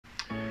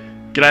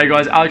G'day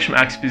guys, Alex from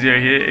Physio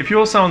here. If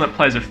you're someone that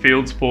plays a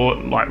field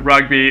sport like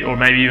rugby or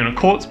maybe even a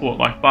court sport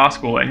like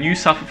basketball and you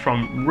suffer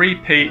from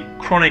repeat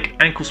chronic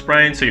ankle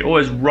sprains, so you're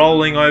always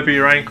rolling over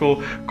your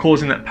ankle,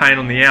 causing that pain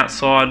on the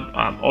outside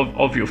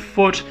of your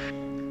foot,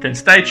 then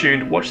stay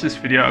tuned, watch this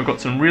video. I've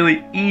got some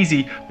really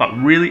easy but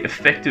really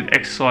effective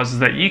exercises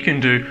that you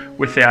can do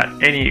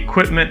without any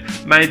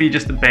equipment, maybe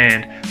just a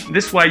band.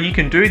 This way you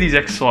can do these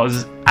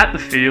exercises at the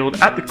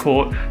field, at the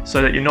court, so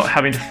that you're not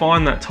having to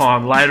find that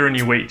time later in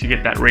your week to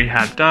get that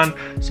rehab done.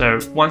 So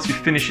once you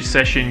finish your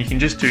session, you can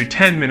just do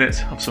 10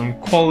 minutes of some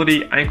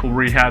quality ankle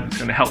rehab that's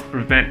going to help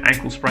prevent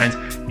ankle sprains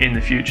in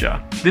the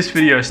future. This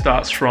video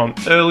starts from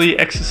early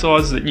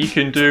exercises that you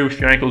can do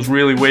if your ankle's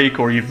really weak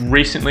or you've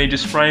recently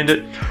just sprained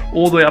it,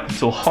 all the way up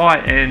until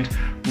high-end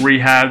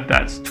rehab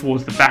that's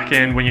towards the back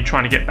end when you're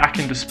trying to get back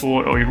into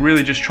sport, or you're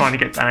really just trying to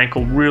get that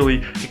ankle really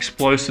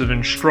explosive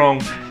and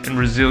strong and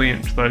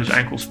resilient to those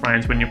ankle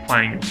sprains when you're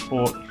playing your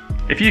sport.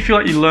 If you feel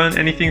like you learned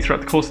anything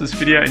throughout the course of this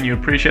video and you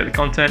appreciate the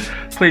content,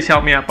 please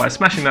help me out by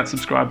smashing that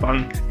subscribe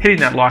button, hitting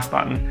that like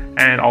button,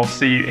 and I'll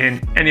see you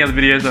in any other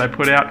videos that I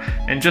put out.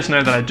 And just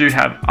know that I do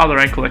have other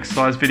ankle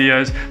exercise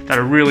videos that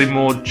are really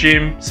more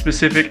gym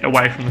specific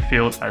away from the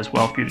field as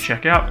well for you to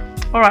check out.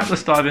 Alright,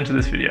 let's dive into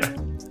this video.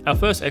 Our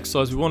first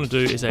exercise we want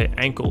to do is an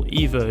ankle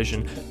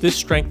eversion. This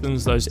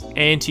strengthens those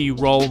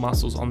anti-roll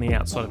muscles on the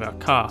outside of our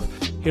calf.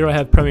 Here I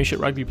have Premiership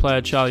rugby player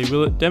Charlie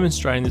Willett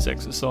demonstrating this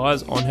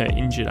exercise on her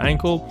injured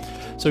ankle.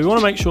 So we want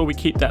to make sure we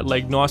keep that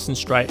leg nice and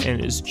straight,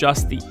 and it's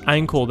just the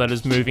ankle that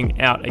is moving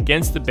out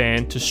against the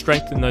band to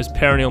strengthen those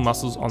peroneal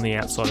muscles on the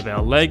outside of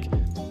our leg.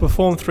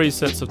 Perform 3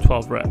 sets of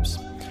 12 reps.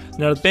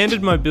 Now, the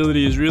banded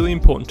mobility is really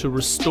important to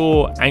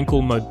restore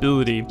ankle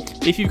mobility.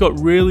 If you've got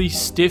really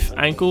stiff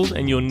ankles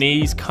and your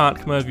knees can't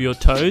come over your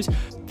toes,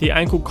 the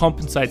ankle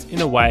compensates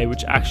in a way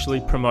which actually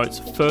promotes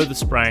further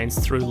sprains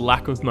through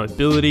lack of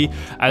mobility,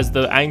 as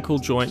the ankle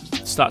joint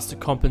starts to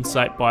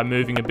compensate by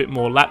moving a bit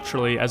more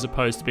laterally as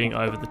opposed to being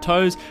over the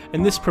toes,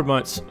 and this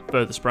promotes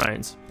further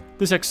sprains.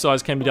 This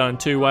exercise can be done in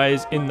 2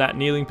 ways, in that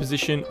kneeling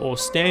position or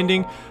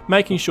standing,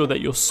 making sure that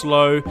you're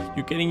slow,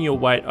 you're getting your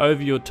weight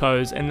over your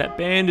toes, and that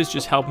band is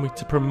just helping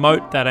to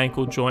promote that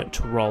ankle joint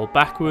to roll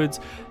backwards,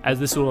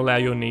 as this will allow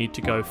your knee to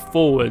go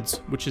forwards,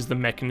 which is the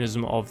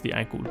mechanism of the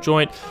ankle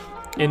joint.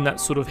 In that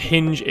sort of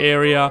hinge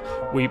area,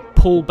 we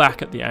pull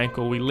back at the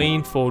ankle, we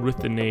lean forward with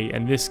the knee,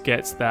 and this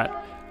gets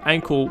that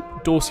ankle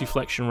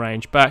dorsiflexion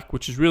range back,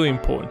 which is really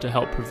important to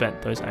help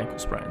prevent those ankle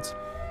sprains.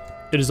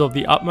 It is of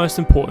the utmost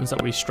importance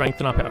that we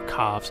strengthen up our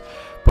calves.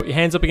 Put your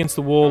hands up against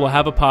the wall or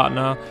have a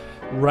partner,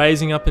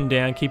 raising up and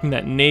down, keeping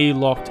that knee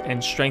locked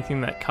and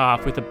strengthening that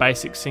calf with a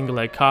basic single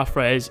leg calf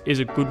raise is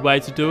a good way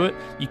to do it.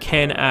 You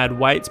can add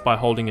weights by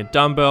holding a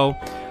dumbbell.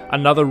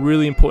 Another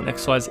really important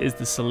exercise is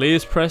the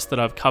soleus press that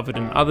I've covered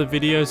in other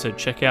videos, so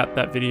check out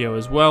that video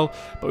as well.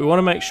 But we want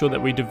to make sure that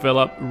we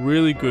develop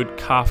really good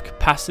calf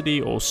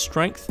capacity or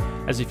strength,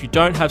 as if you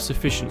don't have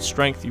sufficient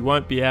strength, you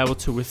won't be able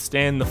to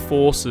withstand the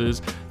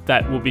forces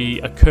that will be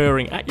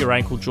occurring at your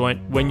ankle joint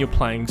when you're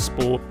playing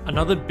sport.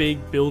 Another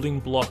big building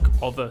block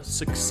of a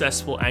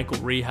successful ankle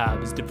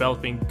rehab is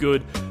developing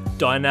good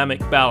dynamic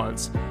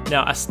balance.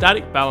 Now, a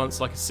static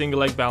balance like a single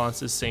leg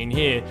balance as seen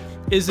here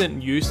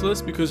isn't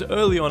useless, because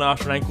early on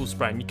after an ankle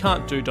sprain you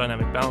can't do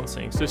dynamic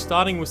balancing. So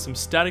starting with some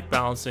static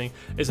balancing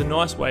is a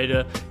nice way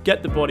to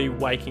get the body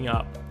waking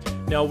up.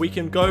 Now, we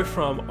can go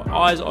from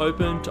eyes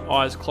open to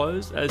eyes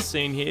closed as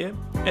seen here,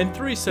 and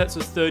 3 sets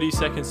of 30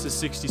 seconds to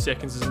 60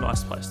 seconds is a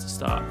nice place to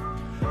start.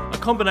 A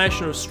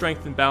combination of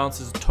strength and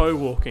balance is toe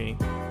walking,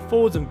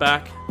 forwards and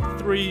back.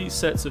 3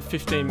 sets of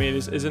 15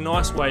 meters is a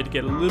nice way to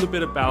get a little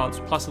bit of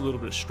balance plus a little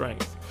bit of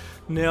strength.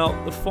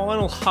 Now, the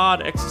final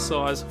hard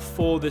exercise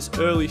for this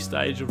early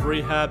stage of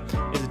rehab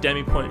is a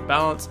demi-point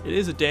balance. It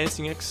is a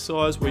dancing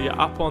exercise where you're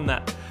up on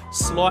that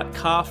slight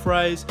calf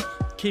raise,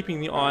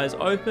 keeping the eyes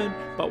open,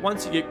 but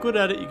once you get good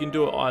at it, you can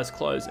do it eyes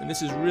closed, and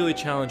this is really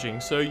challenging.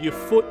 So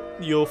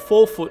your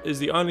forefoot is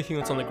the only thing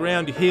that's on the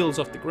ground, your heel is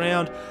off the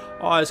ground,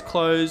 eyes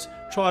closed,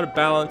 try to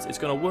balance. It's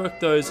going to work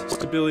those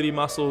stability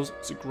muscles.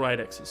 It's a great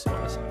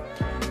exercise.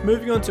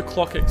 Moving on to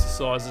clock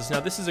exercises. Now,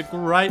 this is a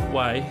great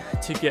way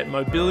to get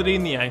mobility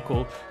in the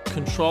ankle,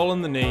 control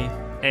in the knee,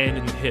 and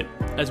in the hip.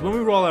 As when we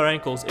roll our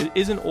ankles, it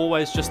isn't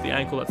always just the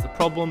ankle that's the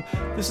problem.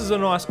 This is a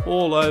nice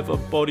all-over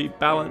body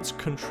balance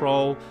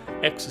control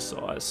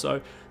exercise.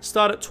 So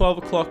start at 12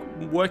 o'clock,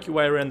 work your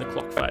way around the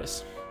clock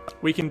face.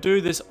 We can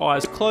do this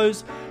eyes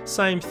closed,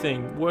 same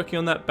thing, working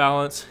on that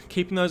balance,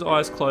 keeping those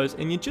eyes closed,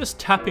 and you're just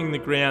tapping the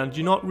ground.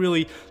 You're not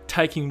really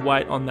taking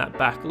weight on that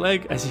back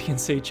leg. As you can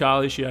see,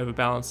 Charlie, she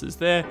overbalances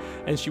there,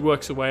 and she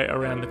works her way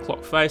around the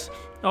clock face.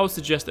 I would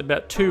suggest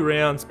about 2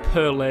 rounds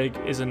per leg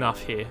is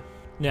enough here.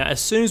 Now,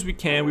 as soon as we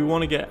can, we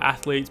want to get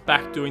athletes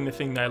back doing the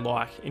thing they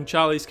like. In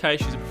Charlie's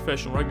case, she's a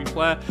professional rugby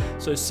player,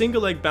 so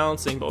single leg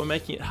balancing, but we're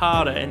making it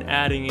harder and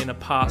adding in a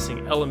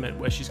passing element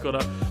where she's got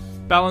to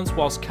balance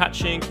whilst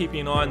catching,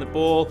 keeping an eye on the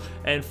ball,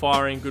 and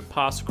firing good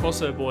pass across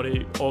her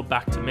body or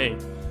back to me.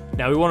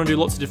 Now, we want to do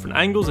lots of different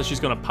angles, as she's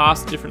going to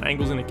pass different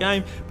angles in a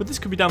game, but this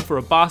could be done for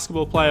a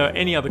basketball player or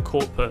any other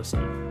court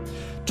person.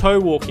 Toe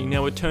walking.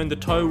 Now we turn the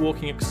toe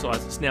walking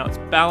exercises. Now it's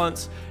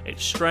balance,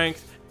 it's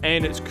strength,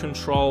 and it's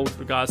control with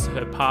regards to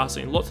her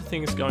passing. Lots of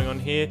things going on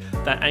here.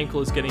 That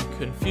ankle is getting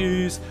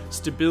confused.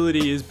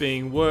 Stability is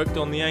being worked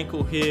on the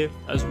ankle here,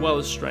 as well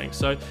as strength.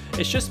 So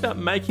it's just about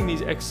making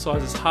these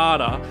exercises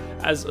harder,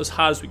 as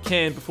hard as we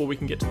can, before we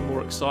can get to the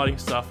more exciting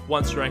stuff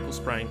once your ankle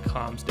sprain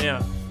calms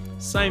down.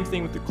 Same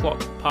thing with the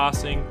clock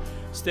passing.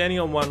 Standing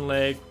on one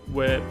leg,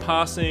 we're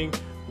passing,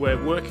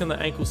 we're working on the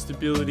ankle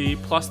stability,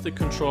 plus the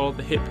control of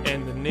the hip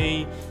and the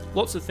knee.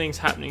 Lots of things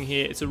happening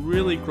here. It's a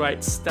really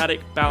great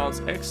static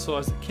balance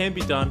exercise that can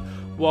be done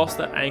whilst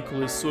that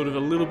ankle is sort of a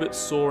little bit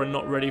sore and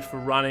not ready for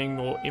running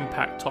or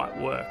impact type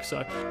work.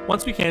 So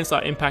once we can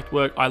start impact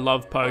work, I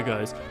love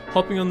pogos.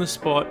 Hopping on the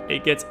spot,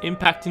 it gets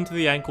impact into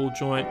the ankle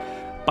joint,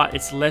 but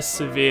it's less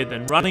severe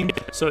than running,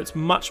 so it's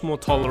much more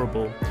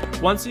tolerable.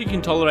 Once you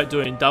can tolerate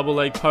doing double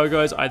leg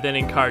pogos, I then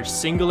encourage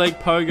single leg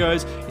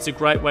pogos. It's a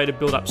great way to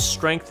build up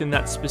strength in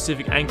that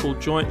specific ankle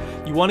joint.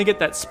 You want to get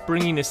that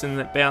springiness and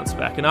that bounce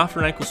back, and after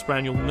an ankle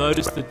sprain, you'll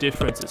notice the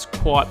difference. It's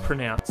quite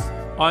pronounced.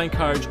 I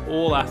encourage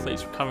all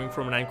athletes recovering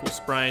from an ankle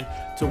sprain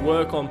to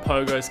work on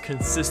pogos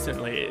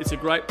consistently. It's a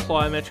great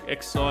plyometric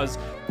exercise.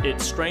 It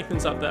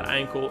strengthens up that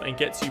ankle and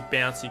gets you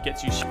bouncy,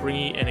 gets you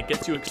springy, and it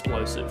gets you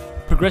explosive.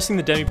 Progressing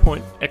the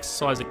demi-point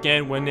exercise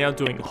again, we're now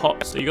doing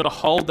hops. So you got to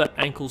hold that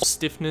ankle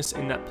stiffness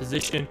in that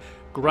position.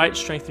 Great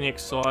strengthening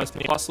exercise,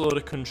 plus a lot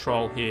of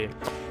control here.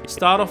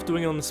 Start off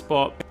doing it on the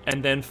spot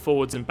and then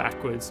forwards and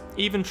backwards.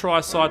 Even try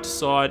side to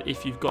side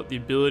if you've got the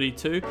ability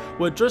to.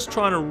 We're just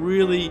trying to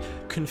really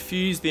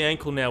confuse the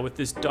ankle now with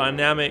this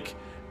dynamic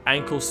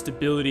ankle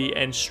stability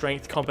and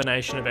strength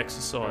combination of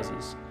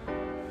exercises.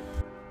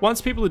 Once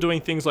people are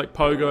doing things like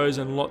pogos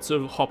and lots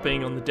of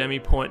hopping on the demi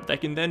point, they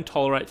can then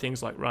tolerate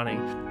things like running.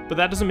 But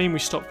that doesn't mean we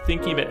stop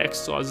thinking about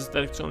exercises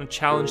that are going to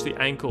challenge the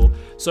ankle.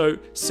 So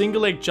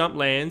single leg jump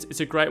lands is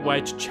a great way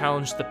to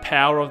challenge the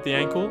power of the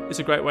ankle. It's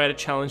a great way to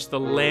challenge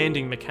the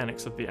landing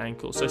mechanics of the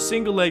ankle. So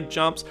single leg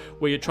jumps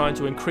where you're trying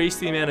to increase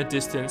the amount of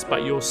distance,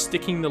 but you're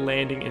sticking the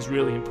landing is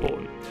really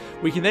important.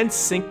 We can then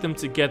sync them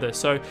together.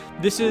 So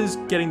this is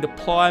getting the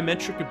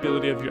plyometric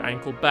ability of your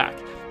ankle back.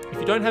 If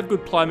you don't have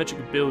good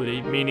plyometric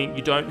ability, meaning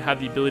you don't have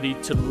the ability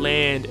to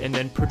land and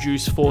then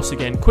produce force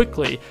again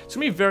quickly, it's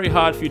going to be very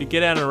hard for you to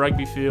get out on a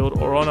rugby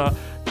field or on a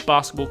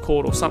basketball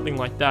court or something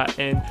like that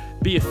and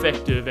be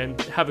effective and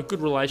have a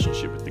good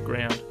relationship with the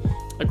ground.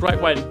 A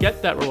great way to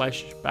get that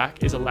relationship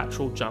back is a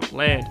lateral jump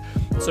land.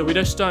 So we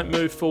just don't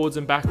move forwards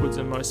and backwards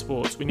in most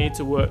sports. We need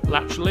to work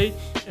laterally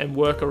and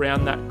work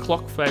around that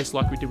clock face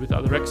like we did with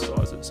other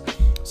exercises.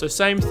 So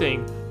same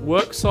thing,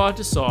 work side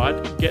to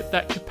side, get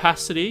that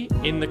capacity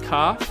in the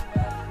calf,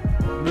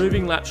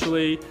 moving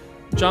laterally,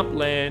 jump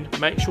land,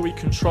 make sure we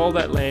control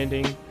that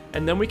landing,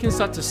 and then we can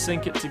start to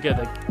sync it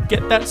together.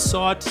 Get that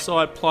side to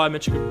side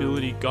plyometric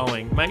ability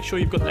going. Make sure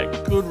you've got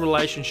that good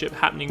relationship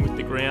happening with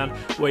the ground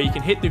where you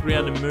can hit the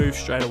ground and move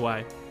straight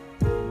away.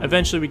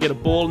 Eventually we get a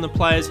ball in the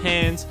player's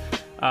hands,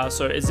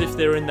 so as if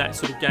they're in that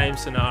sort of game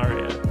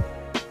scenario.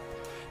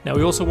 Now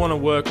we also want to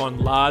work on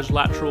large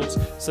laterals,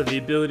 so the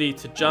ability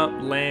to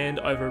jump, land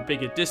over a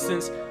bigger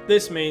distance.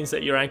 This means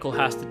that your ankle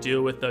has to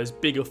deal with those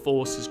bigger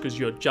forces because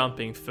you're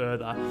jumping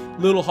further.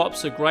 Little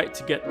hops are great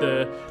to get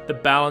the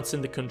balance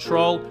and the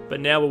control, but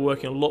now we're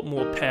working a lot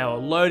more power,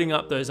 loading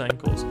up those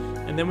ankles.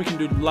 And then we can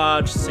do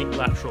large sync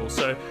laterals,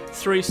 so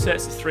 3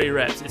 sets of 3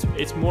 reps.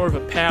 It's more of a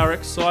power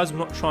exercise. We're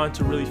not trying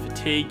to really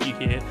fatigue you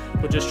here.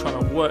 We're just trying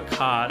to work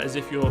hard as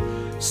if you're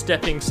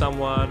stepping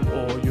someone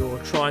or you're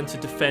trying to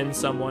defend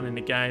someone in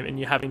a game and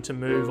you're having to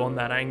move on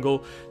that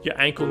angle. Your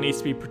ankle needs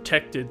to be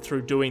protected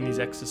through doing these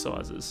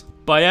exercises.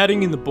 By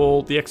adding in the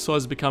ball, the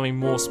exercise is becoming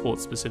more sport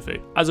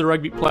specific. As a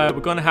rugby player,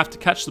 we're going to have to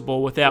catch the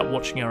ball without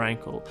watching our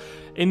ankle.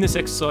 In this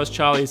exercise,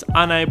 Charlie is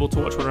unable to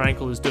watch what her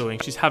ankle is doing.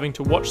 She's having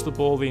to watch the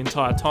ball the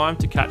entire time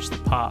to catch the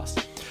pass.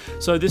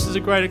 So this is a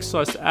great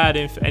exercise to add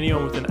in for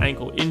anyone with an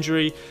ankle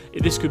injury.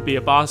 This could be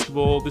a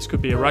basketball, this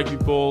could be a rugby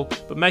ball,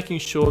 but making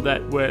sure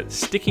that we're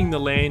sticking the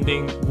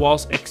landing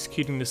whilst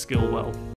executing the skill well.